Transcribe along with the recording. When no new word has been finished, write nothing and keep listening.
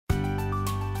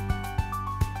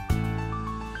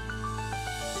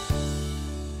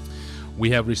We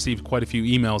have received quite a few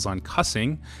emails on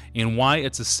cussing and why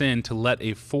it's a sin to let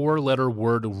a 4-letter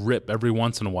word rip every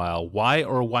once in a while. Why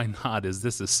or why not is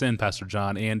this a sin, Pastor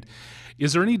John? And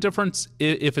is there any difference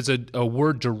if it's a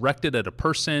word directed at a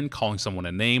person, calling someone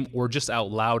a name, or just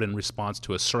out loud in response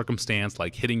to a circumstance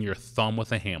like hitting your thumb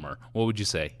with a hammer? What would you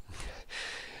say?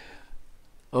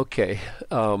 Okay.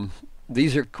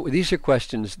 These are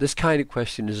questions. This kind of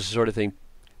question is the sort of thing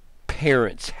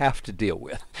parents have to deal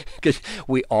with, because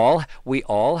we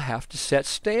all have to set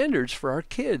standards for our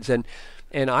kids, and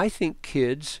I think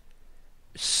kids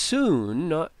soon,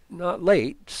 not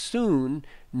late, soon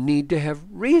need to have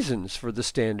reasons for the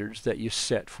standards that you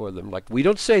set for them. Like, we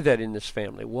don't say that in this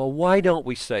family. Well, why don't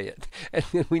we say it?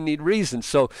 And we need reasons.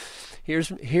 So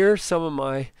here's some of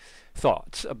my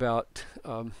thoughts about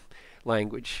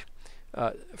language.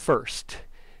 First,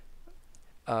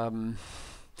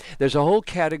 there's a whole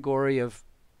category of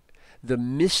the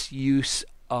misuse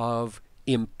of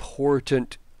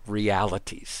important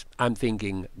realities. I'm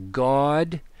thinking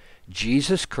God,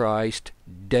 Jesus Christ,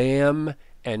 damn,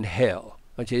 and hell.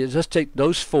 Okay, let's take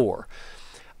those four.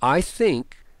 I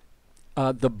think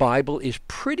the Bible is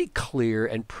pretty clear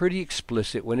and pretty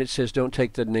explicit when it says don't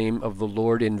take the name of the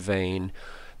Lord in vain,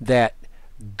 that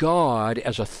God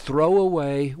as a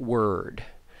throwaway word,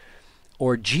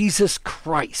 or Jesus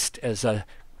Christ as a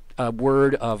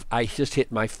word of I just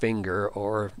hit my finger,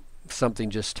 or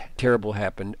something just terrible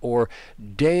happened, or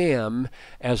damn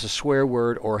as a swear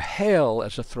word, or hell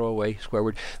as a throwaway swear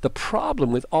word. The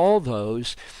problem with all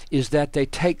those is that they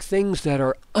take things that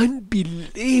are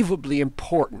unbelievably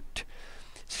important,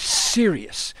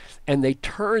 serious, and they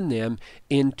turn them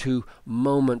into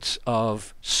moments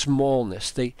of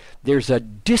smallness. There's a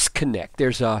disconnect.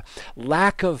 There's a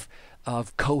lack of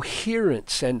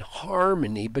coherence and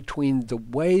harmony between the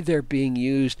way they're being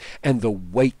used and the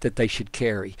weight that they should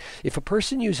carry. If a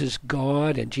person uses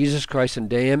God and Jesus Christ and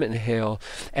damn and hell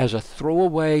as a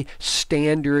throwaway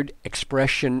standard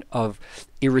expression of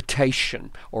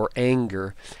irritation or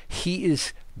anger, he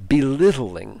is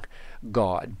belittling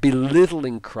God,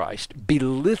 belittling Christ,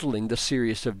 belittling the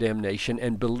seriousness of damnation,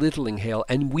 and belittling hell,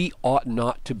 and we ought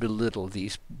not to belittle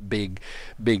these big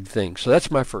things. So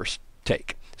that's my first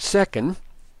take. Second,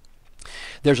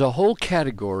 there's a whole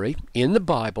category in the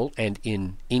Bible and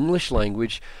in English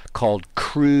language called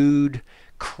crude,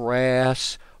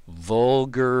 crass,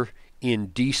 vulgar,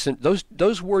 indecent.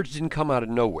 Those words didn't come out of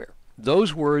nowhere.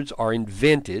 Those words are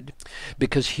invented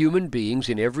because human beings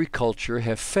in every culture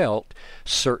have felt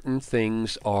certain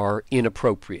things are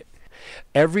inappropriate.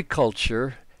 Every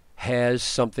culture has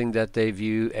something that they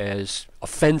view as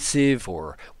offensive,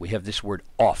 or we have this word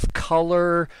off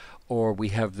color, or we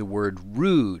have the word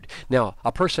rude. Now,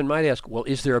 a person might ask, well,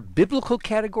 is there a biblical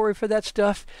category for that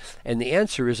stuff? And the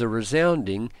answer is a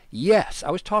resounding yes.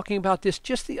 I was talking about this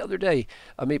just the other day,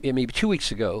 maybe 2 weeks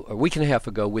ago, or a week and a half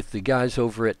ago, with the guys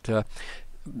over at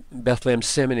Bethlehem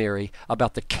Seminary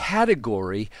about the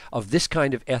category of this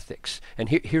kind of ethics. And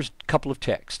here's a couple of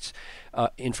texts.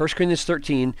 In 1 Corinthians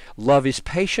 13, love is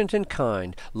patient and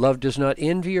kind. Love does not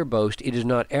envy or boast. It is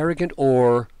not arrogant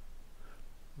or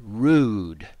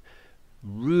rude.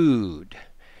 Rude.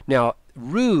 Now,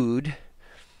 rude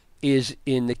is,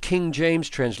 in the King James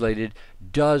translated,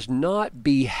 does not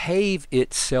behave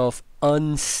itself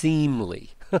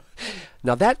unseemly.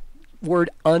 Now, that word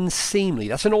unseemly,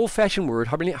 that's an old-fashioned word.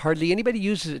 Hardly anybody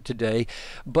uses it today,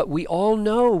 but we all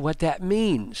know what that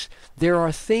means. There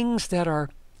are things that are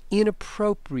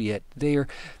inappropriate.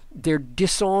 They're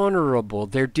dishonorable,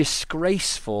 they're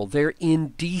disgraceful, they're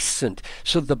indecent.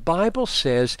 So the Bible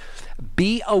says,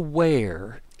 be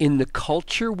aware in the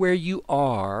culture where you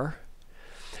are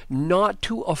not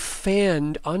to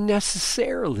offend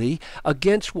unnecessarily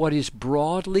against what is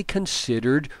broadly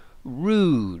considered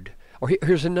rude. Or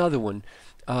here's another one.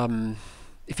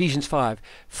 Ephesians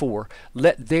 5:4.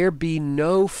 Let there be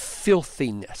no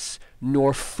filthiness,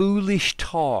 nor foolish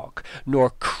talk, nor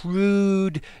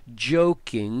crude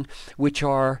joking, which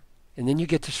are, and then you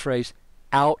get this phrase,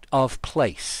 out of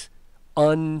place,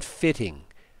 unfitting.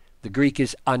 The Greek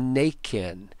is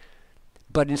anaken,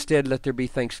 but instead let there be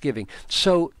thanksgiving.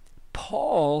 So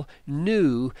Paul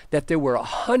knew that there were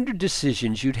 100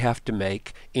 decisions you'd have to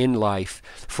make in life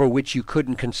for which you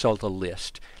couldn't consult a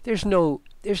list. There's no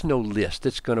list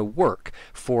that's going to work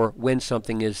for when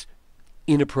something is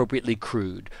inappropriately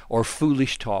crude or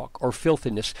foolish talk or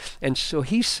filthiness. And so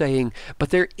he's saying,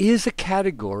 but there is a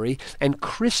category, and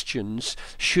Christians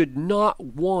should not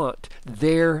want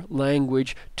their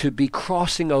language to be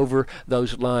crossing over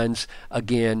those lines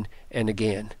again and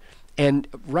again. And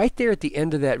right there at the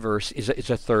end of that verse is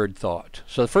a third thought.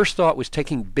 So the first thought was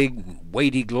taking big,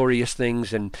 weighty, glorious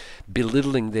things and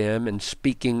belittling them and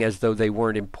speaking as though they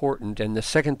weren't important. And the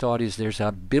second thought is there's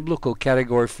a biblical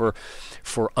category for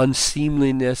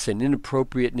unseemliness and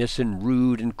inappropriateness and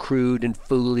rude and crude and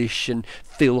foolish and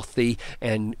filthy,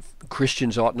 and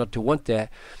Christians ought not to want that.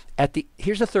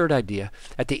 Here's a third idea.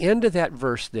 At the end of that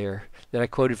verse there that I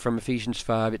quoted from Ephesians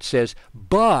 5, it says,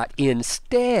 "But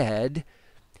instead,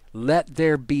 let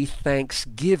there be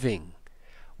thanksgiving,"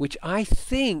 which I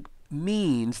think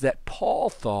means that Paul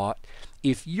thought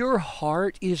if your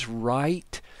heart is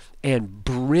right and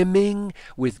brimming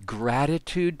with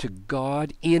gratitude to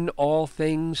God in all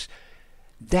things,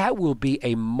 that will be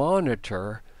a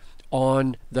monitor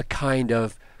on the kind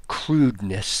of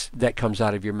crudeness that comes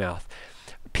out of your mouth.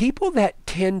 People that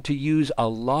tend to use a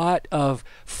lot of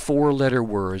four-letter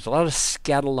words, a lot of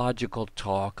scatological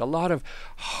talk, a lot of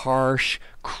harsh,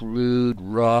 crude,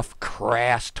 rough,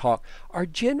 crass talk, are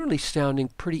generally sounding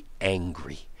pretty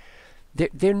angry.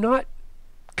 They're not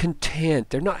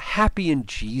content. They're not happy in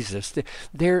Jesus.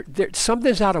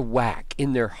 Something's out of whack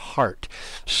in their heart.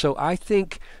 So I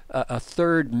think a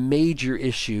third major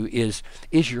issue is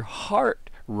your heart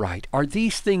right? Are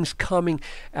these things coming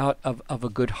out of a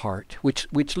good heart?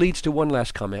 Which leads to one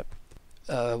last comment.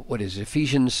 What is it?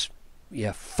 Ephesians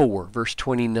 4, verse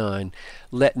 29.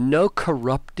 "Let no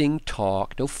corrupting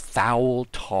talk, no foul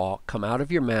talk come out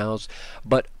of your mouths,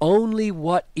 but only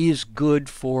what is good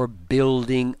for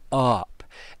building up,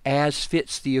 as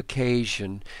fits the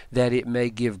occasion, that it may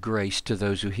give grace to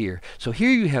those who hear." So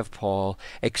here you have Paul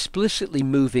explicitly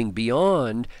moving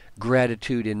beyond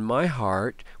gratitude in my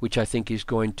heart, which I think is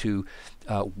going to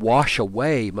wash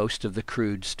away most of the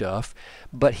crude stuff,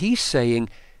 but he's saying,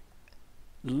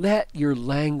 let your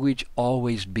language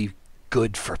always be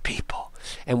good for people.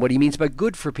 And what he means by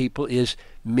good for people is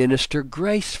minister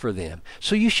grace for them.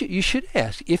 So you should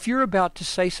ask, if you're about to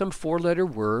say some four-letter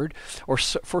word or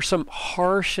for some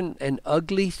harsh and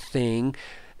ugly thing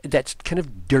that's kind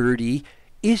of dirty,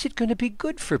 is it going to be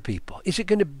good for people? Is it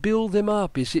going to build them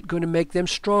up? Is it going to make them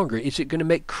stronger? Is it going to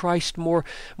make Christ more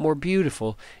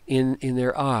beautiful in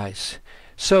their eyes?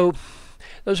 So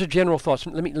those are general thoughts.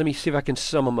 Let me see if I can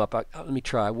sum them up. Let me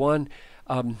try. One,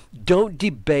 don't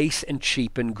debase and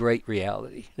cheapen great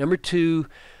reality. Number two,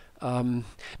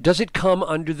 does it come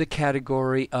under the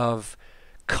category of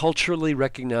culturally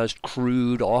recognized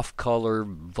crude, off-color,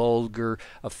 vulgar,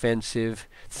 offensive?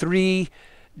 Three,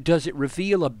 does it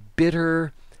reveal a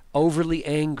bitter, overly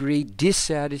angry,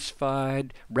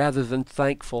 dissatisfied, rather than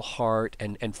thankful heart?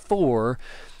 And four,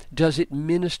 does it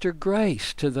minister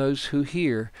grace to those who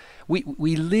hear?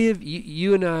 We live,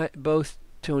 you and I both,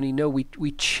 Tony, know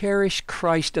we cherish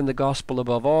Christ and the gospel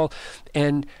above all,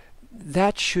 and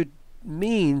that should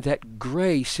mean that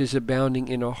grace is abounding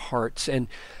in our hearts. And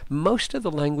most of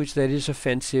the language that is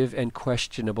offensive and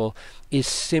questionable is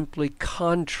simply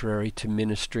contrary to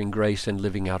ministering grace and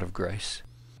living out of grace.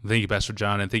 Thank you, Pastor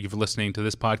John, and thank you for listening to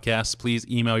this podcast. Please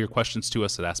email your questions to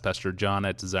us at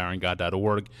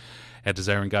AskPastorJohn@desiringgod.org. At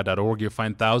desiringgod.org, you'll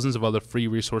find thousands of other free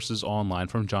resources online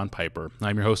from John Piper.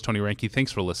 I'm your host, Tony Reinke.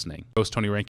 Thanks for listening.